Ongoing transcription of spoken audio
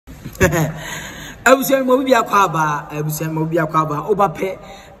Abusua mo bi akwaba obape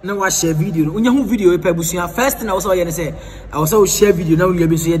na wa share video no unya hu video pe abusua first na also ye say I also share video na unya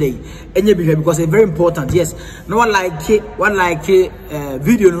bi so ye dey enye bi because it's very important. Yes, no one like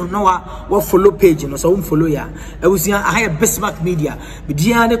video no wa follow page no so follow ya abusua I have Bismarck Media bi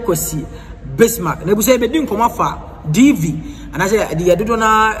dia ne kwasi Bismarck na abusua be din komafa DV and I say the do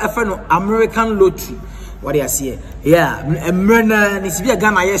na efe no American Lottery what they say yeah emrena ni sibia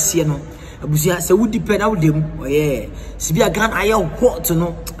Ghana yes no abusia se wudi pe na wudem oye sibia Ghana aye hot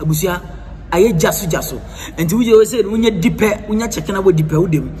no abusia aye jaso enti wuje we say unya dipe unya cheke na wo dipe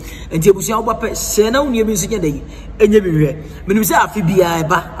wudem enti abusia wo ba pe se na unia bi nso nya dey enye bi hwe menim say afi bia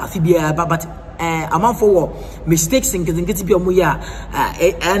ba but amanfo wo mistakes nketi bi omo ya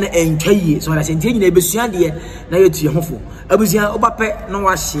and enkaye so na say enti nyina ebesua de na yetu ye hofo abusia wo ba pe na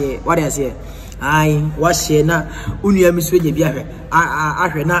wa share what they say ai wa share na unua mi so nya bi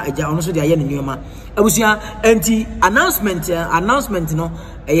ahwe na aja ono so de aye ne nyoma abusia enti announcement no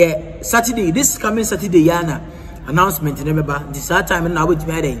Saturday, this coming Saturday yana announcement remember this time na we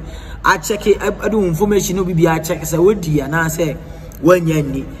timi I check it I do information no be I check say we di na say wanya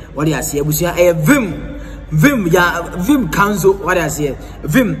ni what they say abusia vim council what they say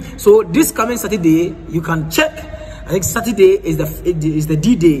vim. So this coming Saturday you can check. I think Saturday is the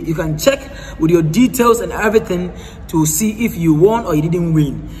D-Day. You can check with your details and everything to see if you won or you didn't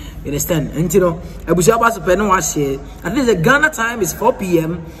win. You understand? And you know, I think the Ghana time is 4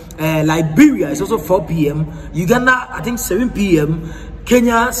 p.m. Liberia is also 4 p.m. Uganda, I think 7 p.m.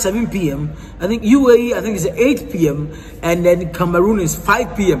 Kenya 7 p.m. I think UAE, I think it's 8 p.m. and then Cameroon is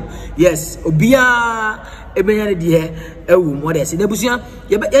 5 p.m. Yes, Obia ebenyane de what they say. Nebusia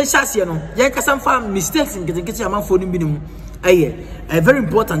yenshase no yen kasam fa mistakes nkete amanfo no binim aye very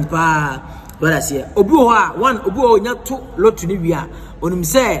important pa what I say. Obi ho a one obi ho nya to lot ni wi a onum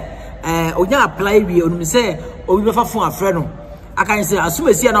say onya apply wi onum say obi be fa fon afre no akan say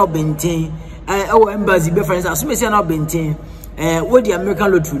asumesi na obenten embassy be friends asumesi na obenten what the American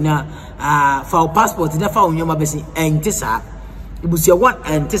lottery na for passport na fa onyoma be say entisa ibusia one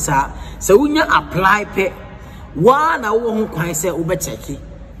entisa so unya apply pe one na wo ho kwan say obe check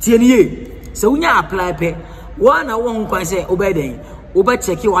tie nie so unya apply pe one na wo ho kwan say obe den obe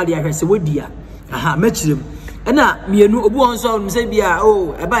check wa de ahwe say wodia aha machirem na mienu obu on so say bia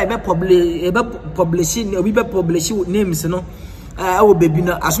oh e ba publishing obi be publish names no wo baby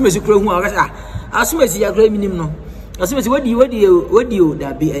no asumesi kura hu asumesi ya kura minim no asumesi wodi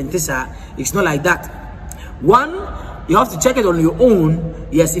that be entisa. It's not like that. One, you have to check it on your own.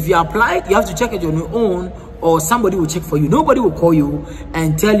 Yes, if you apply, you have to check it on your own, or somebody will check for you. Nobody will call you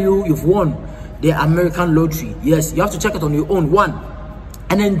and tell you you've won the American lottery. Yes, you have to check it on your own. One,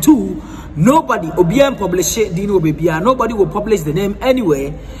 and then two, nobody nobody will publish the name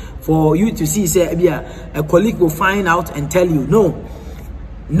anywhere for you to see. Say, a colleague will find out and tell you.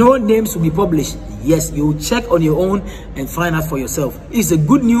 No names will be published. Yes, you check on your own and find out for yourself. Is it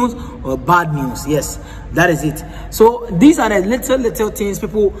good news or bad news? Yes, that is it. So these are the little things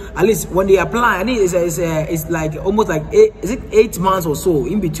people, at least when they apply, I think it's like almost like 8 months or so,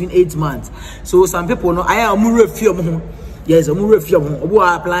 in between 8 months. So some people know I am yes, obu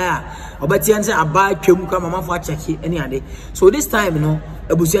apply obetian I buy twem kwa mama for check any ade. So this time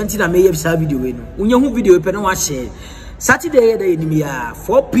abusianti na me yebisa video we no. Unya hu video pe na wa share. Saturday day in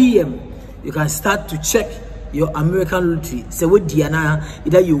 4 p.m. you can start to check your American lottery. Say what Diana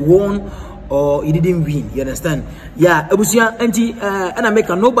either you won or you didn't win. You understand? Yeah, abusia anti and I make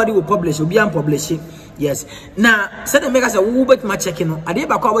nobody will publish, will be unpublished. Yes. Now, certain makers say who bet my checking no. I did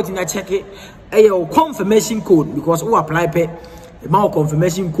back over to check it a confirmation code because who apply pay my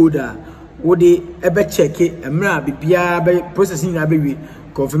confirmation code wo de ebe check it emra bibia be processing na be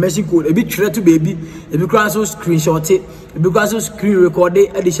confirmation code a bit to baby a bit so screenshot it a bit so screen record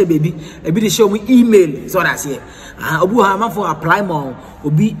it a show baby a bit show me email so that's it obu ha man for apply more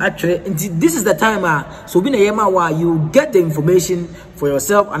obi actually this is the time so be na yema wa you get the information for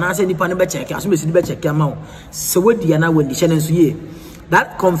yourself and I say nipa na be check as me see be check am so we dia na when the channel so ye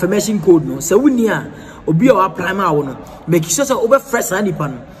that confirmation code no so we nia obi o apply ma wo no make sure so obe fresh na nipa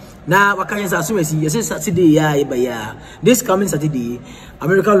no na wakanya asumesi yes Saturday ya this coming Saturday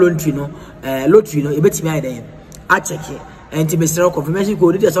American lottery no ebetimi ayi a check it and Mr. confirmation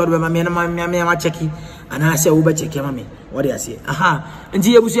code dey say ma check and I say wo be check ma me what dey say aha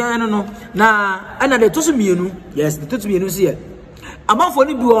nti ebusia no na ana de to so mienu yes de to mienu say amanfo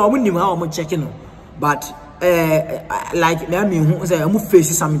ni bi o mo nim ha o mo check no but like me who say I'm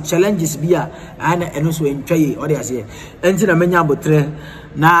face some challenges bia and also enjoy or they say enti na menya botre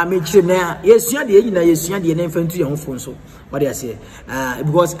na me kire na yesua de nyina yesua de na mfantu ye ho fon so what they say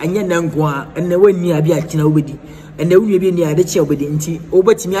because anya na nko a enne wani abi a kina obedi enne wuni bi ni a de che obedi nti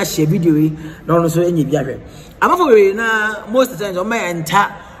obetimi a share video yi na ono so enya bi ahwe amafo we na most times o my enter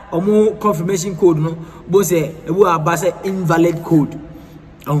omo confirmation code no bo say ebu aba say invalid code.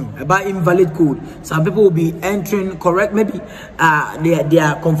 About invalid code. Some people will be entering correct, maybe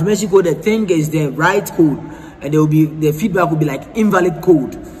their confirmation code they think is the right code, and the feedback will be like invalid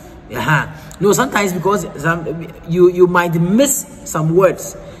code. No, sometimes because you might miss some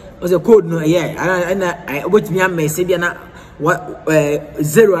words. What's the code? No, yeah, and I what me am say what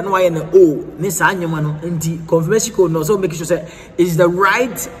 0 and y and o. Miss Anyamano and the confirmation code. No, so make sure say is the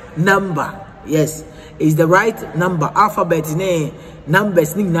right number. Yes, is the right number. Alphabet name.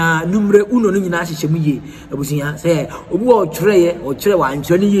 Numbers ni na numre uno ni na hyehyem ye abusia say obi wo twereye o kyere wa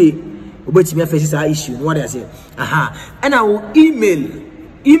antwe ni ye obetimi afesi sa issue no what I say and our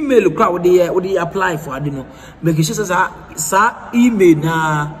email crowd dey apply for ade no make sure sa email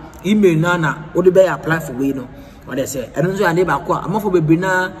na wo dey apply for we no what I say and so ande ba ko amafo bebre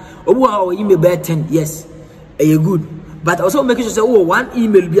na obi wo email be 10 yes e good but also make sure say one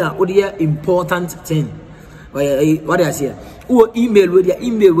email bia wo dey important thing what I say email with your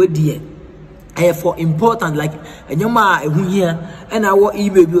email with the for important like nyoma ehu here and our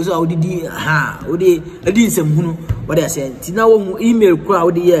email bi so odidi odi nsem hunu what I say tina wo email kura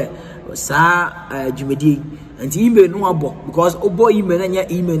odi sa jumedi and email no abo because obo email na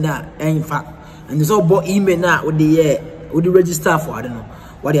nya email na enfa and so obo email na odi register for I don't know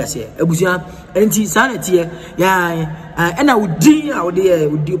what I say ebusia enti sanity yeah and I would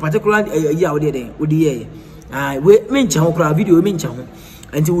do particularly yeah odi we mencha ho kra video mencha ho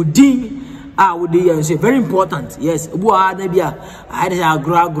until we din would dey say very important yes obu na bia I dey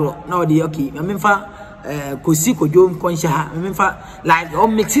agro now dey okay me mfa kosi kojo nkonsha me mfa like o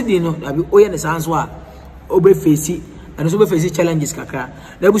mix it no abi o ye ne sanso a obe face and so be face challenges kakra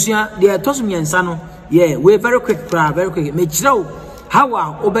na busia dey toss me nsa no yeah we very quick me chiraw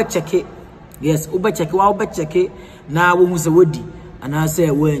how obe check it yes obe check na wo hu se wodi ana say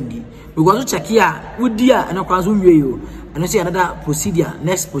wendi because you check here with dear and a cross you and I see another procedure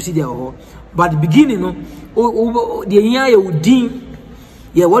next procedure but the beginning no the year you din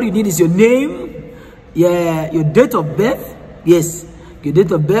yeah what you need is your name yeah your date of birth yes your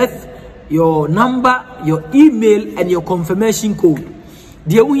date of birth your number your email and your confirmation code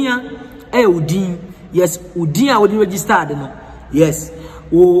the year udin yes udin would register no yes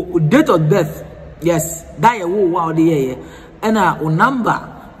date of birth yes that you wow the year and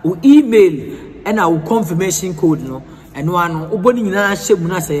number o email and our confirmation code no and one oboni nyina hyem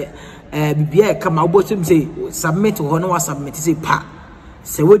na say bibia kama obotum say submit ho no submit say pa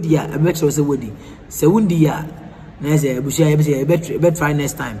say wodi a metro say wodi say wundi ya na say abusia say bet try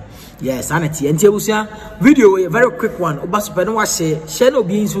next time yes sanity enti abusia video a very quick one obasope no wa share no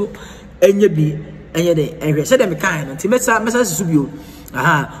bi nso enye bi enye de ehwe say dem kan no ti message subio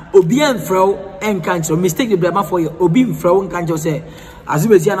obi enfro enkancho mistake the blame for you obi enfro enkancho say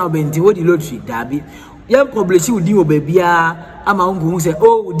azubezia na obenti wodi lottery dabi ya publish udi wo babia ama ungu say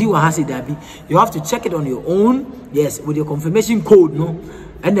oh udi wa hase dabi you have to check it on your own yes with your confirmation code no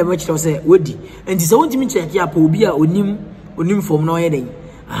and the match say wodi and so won't me check ya pa obi a onim form no yeden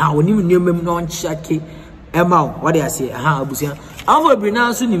onim nneemam no check ema what they say abusia afọ bi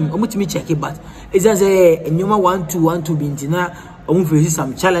na so nim omutimi check it but is just enyoma 1212 bintina omu face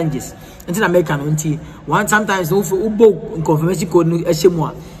some challenges until American until one sometimes no ubo confirmation code no ehemu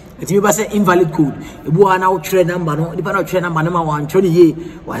a it be say invalid code ebu ana wo try number no di pa na try number no ma wan try ye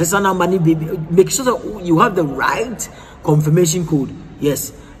wa say number ni make sure that you have the right confirmation code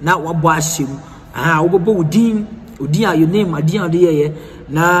yes na wa bo ahemu wo udin your name adin ade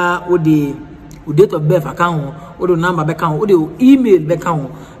na wo the date of birth account wo the number be kan wo the email be kan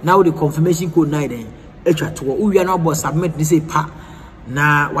na wo the confirmation code na den etwa to wo wi na bo submit ni say pa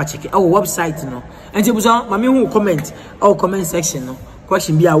na wa check our website no enti busa mame hu comment our comment section no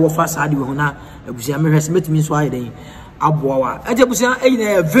question bi a wo fa saade we hu na abusia me hwese metumi so ayeden aboawa enti busa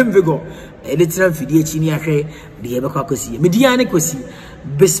eyina vim vigor literal fidi echi ni ahwe de ye be kwa kosi me dia ne kosi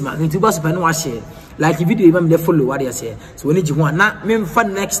bisma enti busa pa no wa share like video e ma me follow what they say so when ji ho na me fa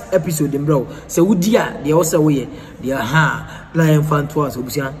next episode bro so wudi a de wo say wo ye de na em fan to us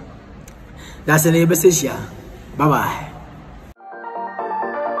obusia that's an ebeseshia bye bye.